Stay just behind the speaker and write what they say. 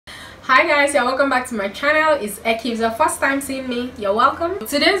Hi guys, you're welcome back to my channel. It's Eki. If it's your first time seeing me, you're welcome.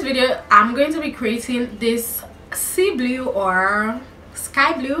 Today's video, I'm going to be creating this sea blue or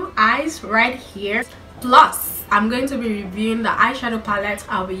sky blue eyes right here. Plus, I'm going to be reviewing the eyeshadow palette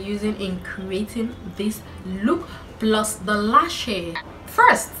I'll be using in creating this look, plus the lashes.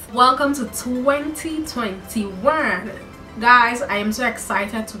 First, welcome to 2021. Guys, I am so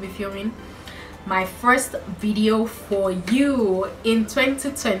excited to be filming my first video for you in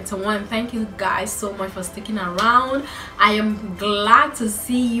 2021. Thank you guys so much for sticking around. I am glad to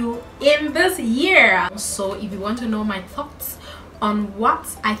see you in this year. So if you want to know my thoughts on what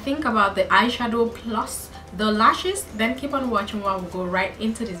I think about the eyeshadow plus the lashes, then keep on watching while we go right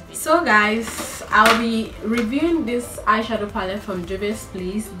into this video. So guys, I'll be reviewing this eyeshadow palette from Juvias.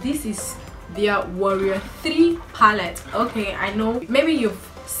 Please, this is their Warrior 3 palette. Okay, I know maybe you've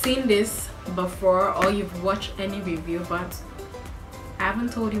seen this before or you've watched any review, but I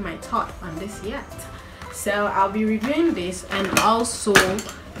haven't told you my thought on this yet. So I'll be reviewing this and also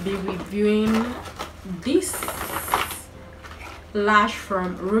be reviewing this lash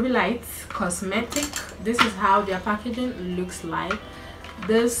from Rubilite Cosmetics. This is how their packaging looks like.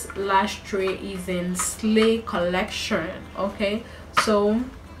 This lash tray is in Slay collection. Okay, so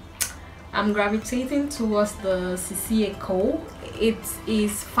I'm gravitating towards the CC Eco. It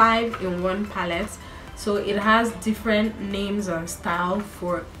is 5-in-1 palette, so it has different names and style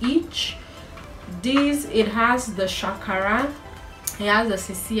for each. This, it has the Shakara, it has the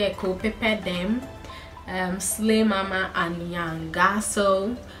CC Eco, Pepe Dem, Slay Mama and Yanga.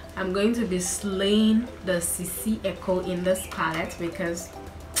 So I'm going to be slaying the CC Eco in this palette because,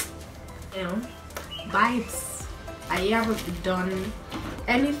 you know, vibes. I haven't done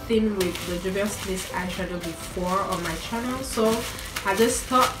anything with the Juvias eyeshadow before on my channel, so I just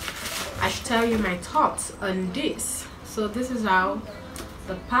thought I should tell you my thoughts on this. So this is how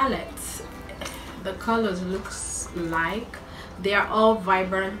the palette, the colors looks like. They are all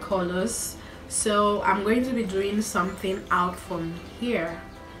vibrant colors, so I'm going to be doing something out from here.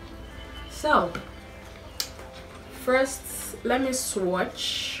 So first, let me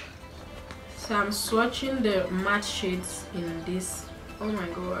swatch. So I'm swatching the matte shades in this. Oh my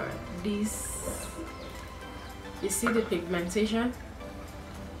god, this, you see the pigmentation,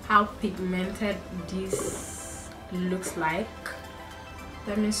 how pigmented this looks like.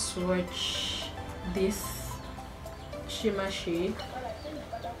 Let me swatch this shimmer shade.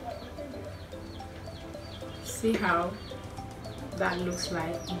 See how that looks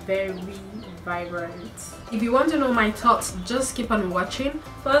like, very vibrant. If you want to know my thoughts, just keep on watching.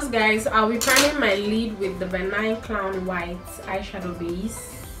 First guys, I'll be priming my lid with the Benign Clown White eyeshadow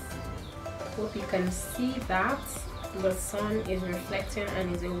base. Hope you can see that the sun is reflecting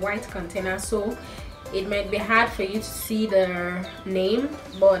and it's a white container, so it might be hard for you to see the name,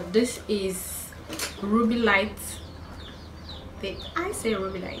 but this is Rubilite. I say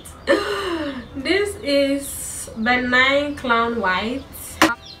Rubilite. This is Benign Clown White.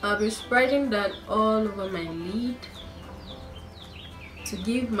 I'll be spreading that all over my lid to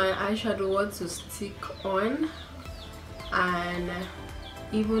give my eyeshadow what to stick on and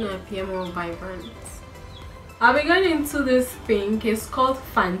even appear more vibrant. I'll be going into this pink. It's called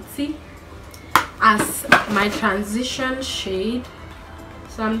Fancy as my transition shade,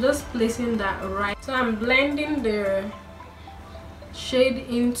 so I'm just placing that right. So I'm blending the shade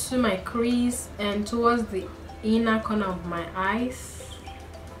into my crease and towards the inner corner of my eyes.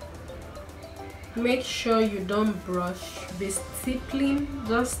 Make sure you don't brush, be stippling,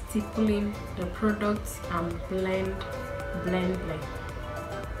 just stippling the products and blend.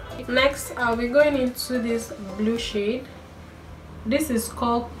 Next, I'll be going into this blue shade. This is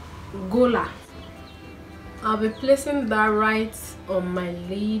called Gola. I'll be placing that right on my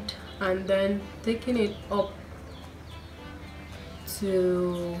lid and then taking it up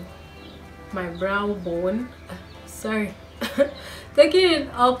to my brow bone. Sorry. Taking it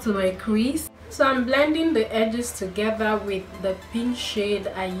up to my crease. So I'm blending the edges together with the pink shade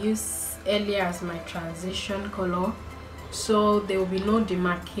I used earlier as my transition color, so there will be no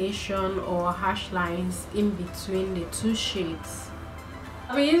demarcation or harsh lines in between the two shades.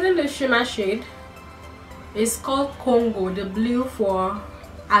 I'll be using the shimmer shade. It's called Congo, the blue, for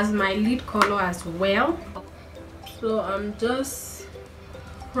as my lid color as well. So I'm just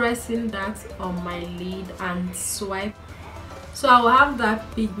pressing that on my lid and swipe. So I will have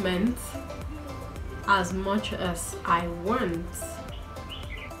that pigment as much as I want.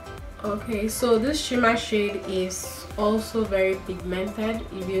 Okay, so this shimmer shade is also very pigmented.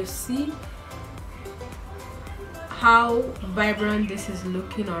 If you see how vibrant this is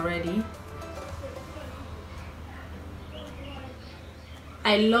looking already, I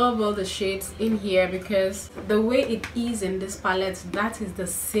I love all the shades in here because the way it is in this palette, that is the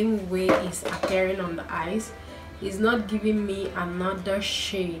same way it's appearing on the eyes. It's not giving me another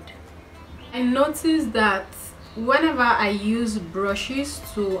shade. I noticed that whenever I use brushes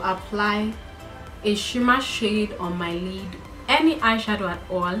to apply a shimmer shade on my lid, any eyeshadow at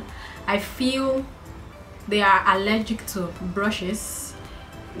all, I feel they are allergic to brushes.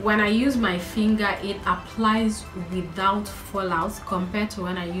 When I use my finger, it applies without fallout compared to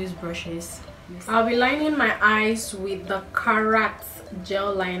when I use brushes. I'll be lining my eyes with the Karat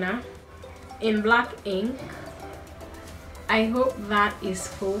gel liner in black ink. I hope that is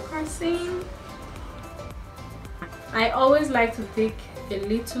focusing. I always like to take a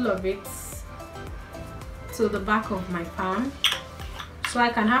little of it to the back of my palm so I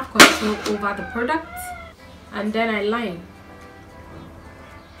can have control over the product, and then I line.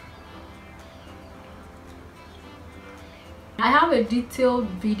 I have a detailed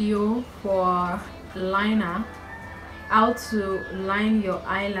video for liner, how to line your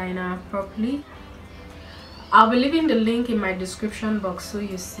eyeliner properly. I'll be leaving the link in my description box so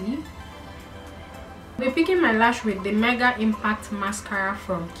you see. I'll be picking my lash with the Mega Impact Mascara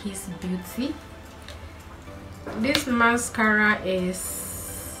from Kiss Beauty. This mascara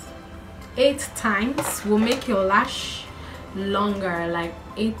is 8 times, will make your lash longer, like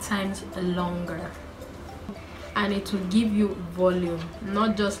 8 times longer. And it will give you volume,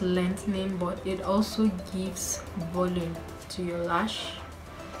 not just lengthening, but it also gives volume to your lash.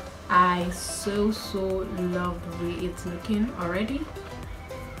 I so love the way it's looking already.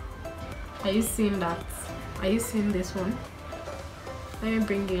 Are you seeing that? Are you seeing this one? Let me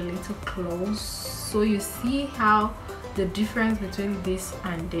bring you a little close so you see how the difference between this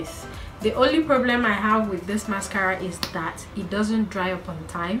and this. The only problem I have with this mascara is that it doesn't dry up on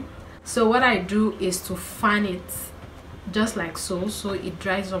time. So what I do is to fan it just like so it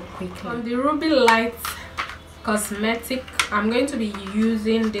dries up quickly. On the Rubilite cosmetic, I'm going to be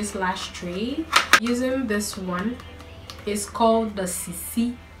using this lash tray. Using this one, it's called the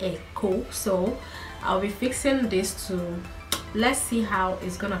CC Echo. So I'll be fixing this to, let's see how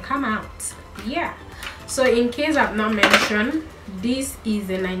it's gonna come out. Yeah, so in case I've not mentioned, this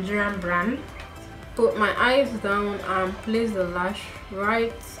is a Nigerian brand. Put my eyes down and place the lash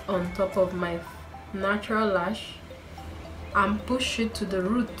right on top of my natural lash and push it to the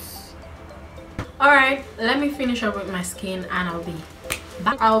roots. Alright, let me finish up with my skin and I'll be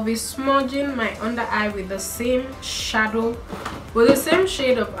back. I'll be smudging my under eye with the same shadow, with the same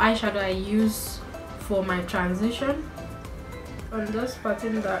shade of eyeshadow I use for my transition. I'm just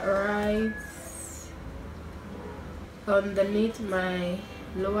putting that right underneath my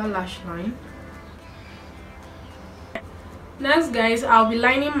lower lash line. Next guys, I'll be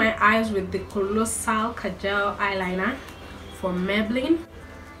lining my eyes with the Colossal Kajal eyeliner from Maybelline.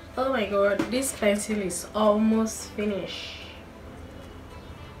 Oh my god, this pencil is almost finished.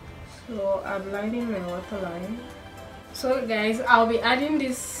 So I'm lining my waterline. So guys, I'll be adding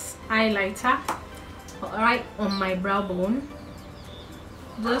this highlighter right on my brow bone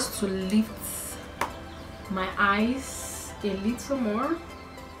just to lift my eyes a little more.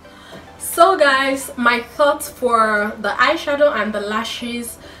 So guys, my thoughts for the eyeshadow and the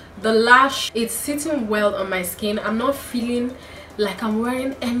lashes. The lash, it's sitting well on my skin. I'm not feeling like I'm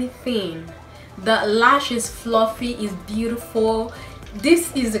wearing anything. The lash is fluffy, is beautiful.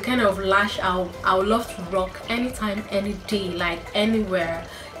 This is the kind of lash I'll love to rock anytime, any day, like anywhere.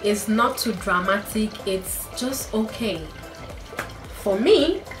 It's not too dramatic, it's just okay for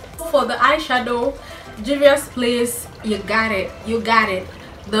me. For the eyeshadow, Juvia's Place, you got it.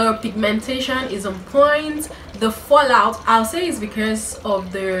 The pigmentation is on point. The fallout, I'll say, is because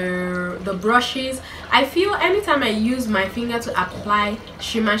of the brushes. I feel anytime I use my finger to apply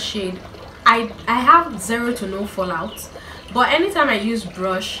shimmer shade, I have 0 to no fallout. But anytime I use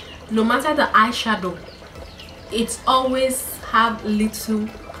brush, no matter the eyeshadow, it's always have little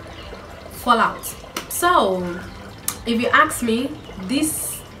fallout. So if you ask me,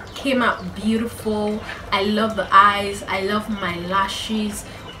 this came out beautiful. I love the eyes, I love my lashes,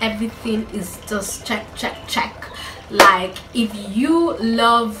 everything is just check. Like, if you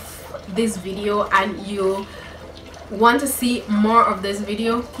love this video and you want to see more of this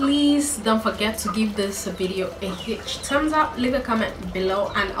video, please don't forget to give this video a huge thumbs up, leave a comment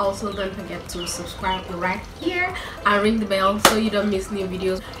below, and also don't forget to subscribe right here and ring the bell so you don't miss new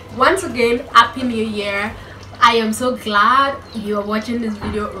videos. Once again, happy new year. I am so glad you are watching this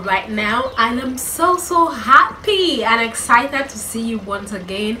video right now, and I'm so happy and excited to see you once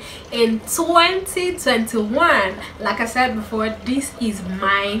again in 2021. Like I said before, this is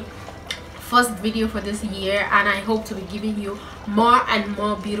my first video for this year, and I hope to be giving you more and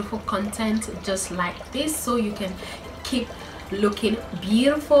more beautiful content just like this, so you can keep looking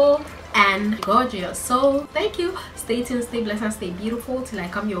beautiful and gorgeous. So thank you, stay tuned, stay blessed, and stay beautiful till I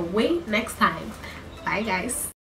come your way next time. Bye guys.